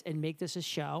at this and make this a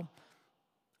show,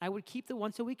 I would keep the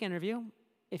once-a-week interview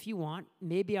if you want.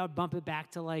 Maybe I would bump it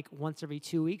back to like once every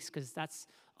 2 weeks, because that's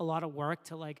a lot of work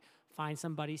to like find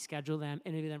somebody, schedule them,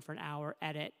 interview them for an hour,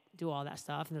 edit, do all that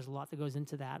stuff, and there's a lot that goes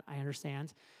into that, I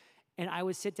understand. And I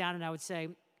would sit down and I would say,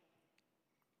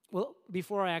 well,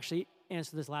 before I actually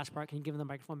answer this last part, can you give them the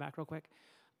microphone back real quick?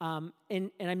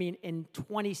 In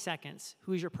 20 seconds,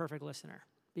 who's your perfect listener?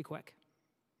 Be quick.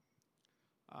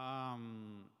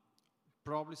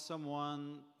 Probably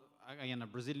someone, again, a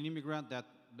Brazilian immigrant that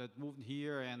moved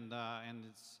here and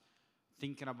is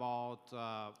thinking about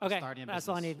Okay, starting a that's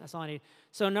all I business? need. That's all I need.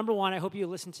 So number one, I hope you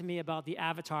listen to me about the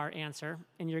avatar answer,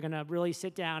 and you're gonna really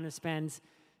sit down and spend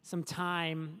some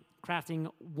time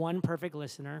crafting one perfect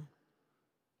listener,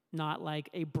 not like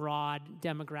a broad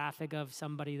demographic of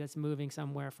somebody that's moving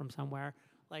somewhere from somewhere.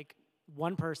 Like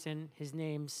one person, his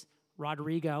name's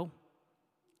Rodrigo.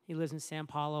 He lives in São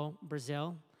Paulo,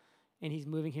 Brazil, and he's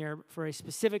moving here for a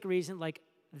specific reason. Like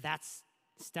that's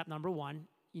step number one.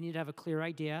 You need to have a clear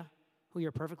idea who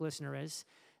your perfect listener is.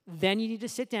 Then you need to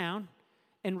sit down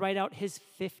and write out his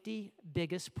 50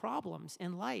 biggest problems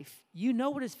in life. You know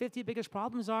what his 50 biggest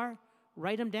problems are?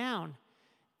 Write them down.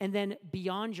 And then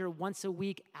beyond your once a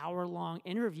week, hour-long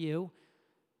interview,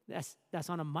 that's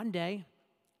on a Monday,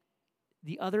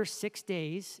 the other 6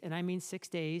 days, and I mean 6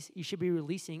 days, you should be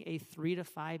releasing a 3 to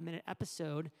 5 minute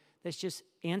episode that's just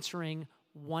answering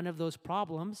one of those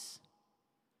problems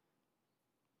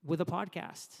with a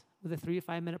podcast, with a 3 to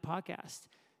 5 minute podcast.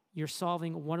 You're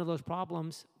solving one of those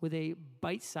problems with a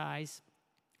bite-sized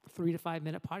 3 to 5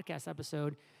 minute podcast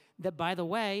episode that, by the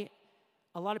way,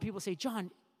 a lot of people say, John,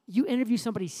 you interview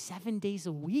somebody 7 days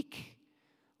a week?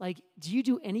 Like, do you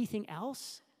do anything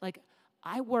else? Like,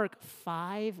 I work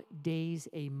 5 days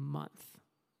a month.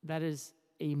 That is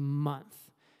a month.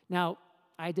 Now,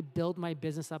 I had to build my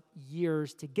business up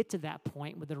years to get to that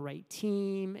point with the right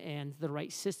team and the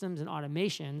right systems and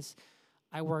automations.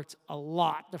 I worked a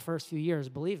lot the first few years,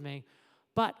 believe me.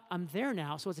 But I'm there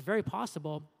now, so it's very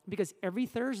possible because every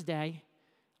Thursday,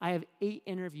 I have 8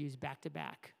 interviews back to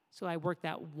back. So I work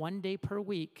that 1 day per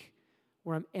week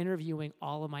where I'm interviewing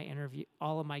all of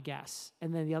my guests.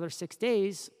 And then the other 6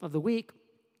 days of the week,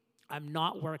 I'm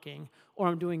not working or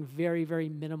I'm doing very, very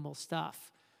minimal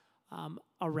stuff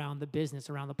around the business,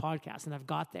 around the podcast, and I've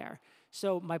got there.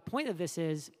 So my point of this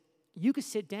is you could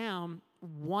sit down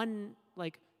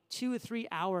 2 or 3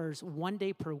 hours 1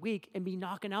 day per week and be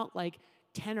knocking out like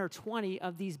 10 or 20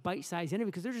 of these bite-sized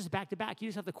interviews because they're just back to back. You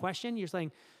just have the question. You're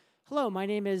saying, hello, my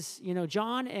name is,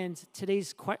 John, and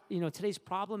today's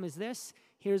problem is this.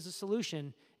 Here's the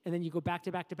solution. And then you go back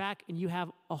to back to back, and you have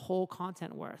a whole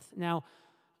content worth. Now,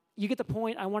 you get the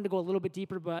point. I wanted to go a little bit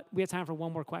deeper, but we have time for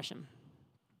one more question.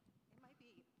 It might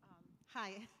be,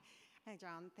 hi. Hi,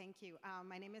 John. Thank you.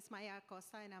 My name is Maya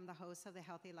Acosta, and I'm the host of the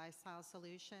Healthy Lifestyle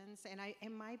Solutions. And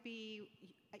it might be,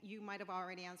 you might have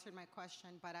already answered my question,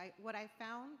 but what I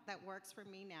found that works for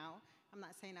me now, I'm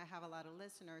not saying I have a lot of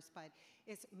listeners, but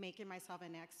it's making myself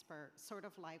an expert, sort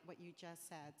of like what you just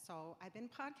said. So I've been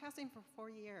podcasting for 4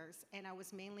 years, and I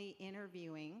was mainly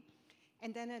interviewing.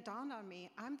 And then it dawned on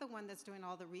me, I'm the one that's doing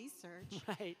all the research.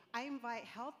 Right. I invite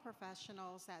health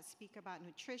professionals that speak about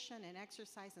nutrition and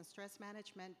exercise and stress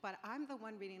management, but I'm the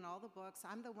one reading all the books.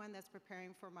 I'm the one that's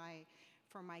preparing for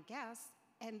my guests.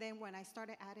 And then when I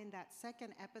started adding that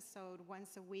second episode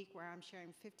once a week where I'm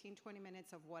sharing 15, 20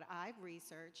 minutes of what I've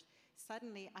researched,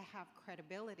 suddenly I have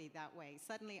credibility that way.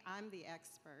 Suddenly I'm the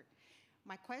expert.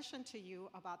 My question to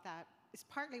you about that is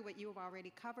partly what you have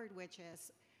already covered, which is,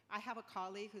 I have a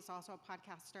colleague who's also a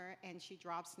podcaster, and she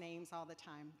drops names all the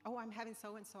time. Oh, I'm having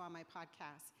so-and-so on my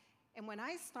podcast. And when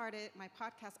I started my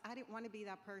podcast, I didn't want to be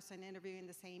that person interviewing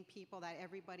the same people that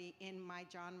everybody in my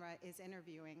genre is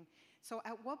interviewing. So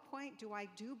at what point do I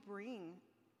bring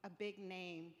a big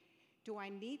name? Do I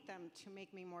need them to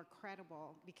make me more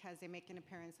credible because they make an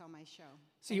appearance on my show?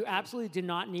 So you absolutely do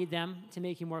not need them to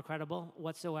make you more credible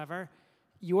whatsoever.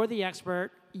 You're the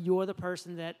expert. You're the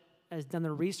person that has done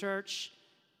the research,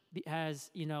 has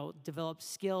developed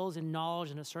skills and knowledge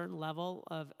and a certain level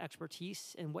of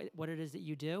expertise in what it is that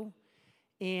you do.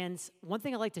 And one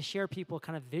thing I like to share people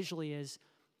kind of visually is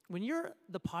when you're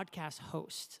the podcast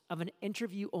host of an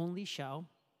interview-only show,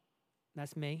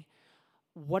 that's me,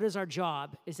 what is our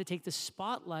job is to take the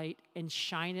spotlight and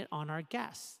shine it on our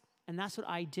guests. And that's what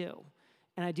I do.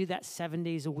 And I do that 7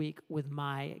 days a week with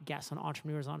my guests on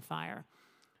Entrepreneurs on Fire.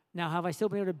 Now, have I still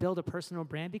been able to build a personal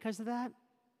brand because of that?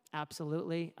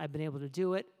 Absolutely. I've been able to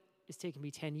do it. It's taken me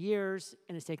 10 years,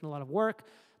 and it's taken a lot of work,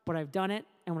 but I've done it.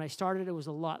 And when I started, it was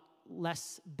a lot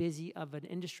less busy of an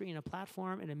industry and a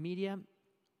platform and a media,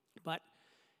 but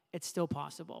it's still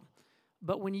possible.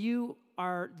 But when you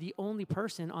are the only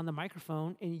person on the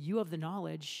microphone and you have the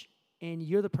knowledge and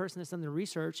you're the person that's done the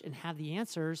research and have the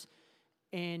answers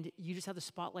and you just have the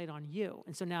spotlight on you.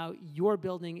 And so now you're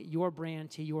building your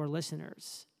brand to your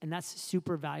listeners. And that's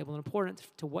super valuable and important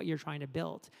to what you're trying to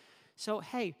build. So,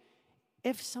 hey,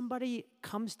 if somebody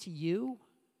comes to you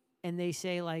and they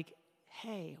say like,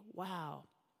 hey, wow,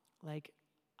 like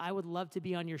I would love to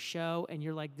be on your show, and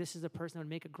you're like, this is the person that would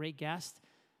make a great guest,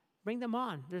 bring them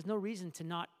on. There's no reason to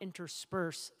not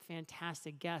intersperse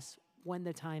fantastic guests when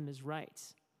the time is right.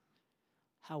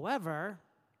 However,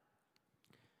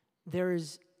 there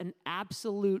is an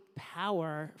absolute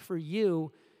power for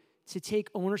you to take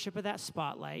ownership of that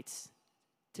spotlight,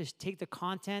 to take the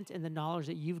content and the knowledge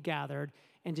that you've gathered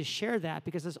and to share that,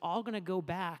 because it's all going to go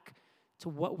back to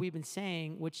what we've been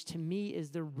saying, which to me is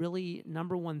the really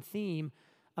number one theme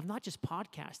of not just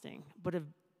podcasting, but of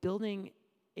building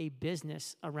a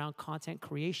business around content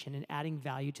creation and adding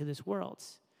value to this world.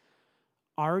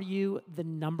 Are you the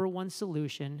number one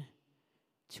solution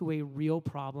to a real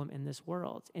problem in this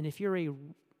world? And if you're a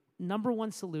number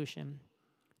one solution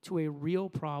to a real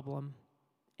problem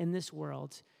in this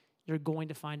world, you're going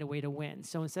to find a way to win.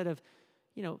 So instead of,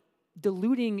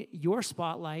 diluting your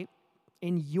spotlight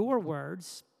in your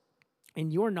words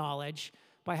and your knowledge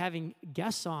by having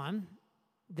guests on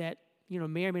that,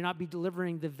 may or may not be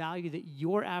delivering the value that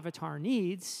your avatar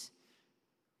needs,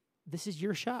 this is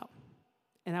your show.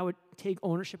 And I would take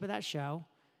ownership of that show,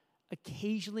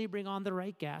 occasionally bring on the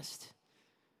right guest,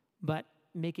 but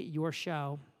make it your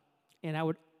show.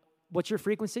 And what's your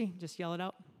frequency? Just yell it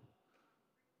out.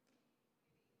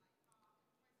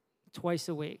 Twice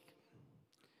a week.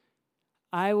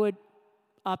 I would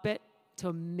up it to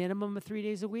a minimum of 3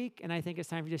 days a week, and I think it's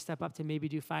time for you to step up to maybe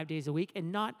do 5 days a week,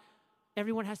 and not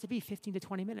everyone has to be 15 to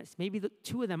 20 minutes. Maybe the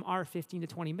 2 of them are 15 to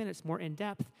 20 minutes, more in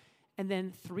depth, and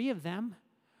then 3 of them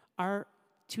are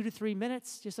 2 to 3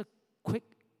 minutes, just a quick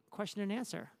question and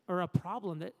answer, or a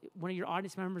problem that one of your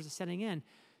audience members is sending in.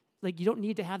 Like, you don't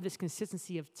need to have this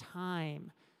consistency of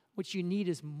time. What you need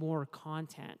is more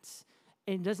content.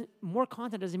 And more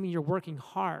content doesn't mean you're working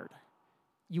hard.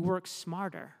 You work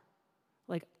smarter.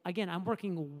 Like, again, I'm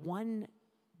working 1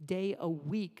 day a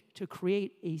week to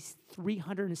create a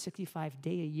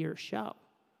 365-day-a-year show.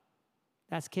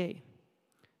 That's key.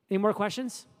 Any more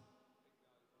questions?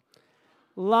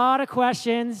 A lot of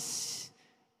questions.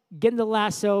 Getting the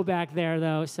lasso back there,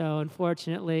 though, so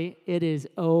unfortunately, it is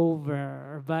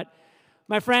over. But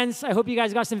my friends, I hope you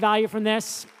guys got some value from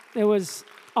this. It was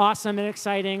awesome and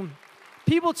exciting.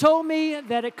 People told me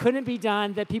that it couldn't be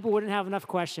done, that people wouldn't have enough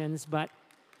questions, but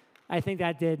I think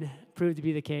that did prove to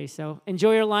be the case. So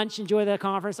enjoy your lunch, enjoy the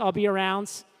conference. I'll be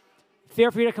around.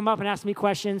 Feel free to come up and ask me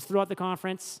questions throughout the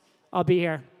conference. I'll be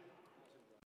here.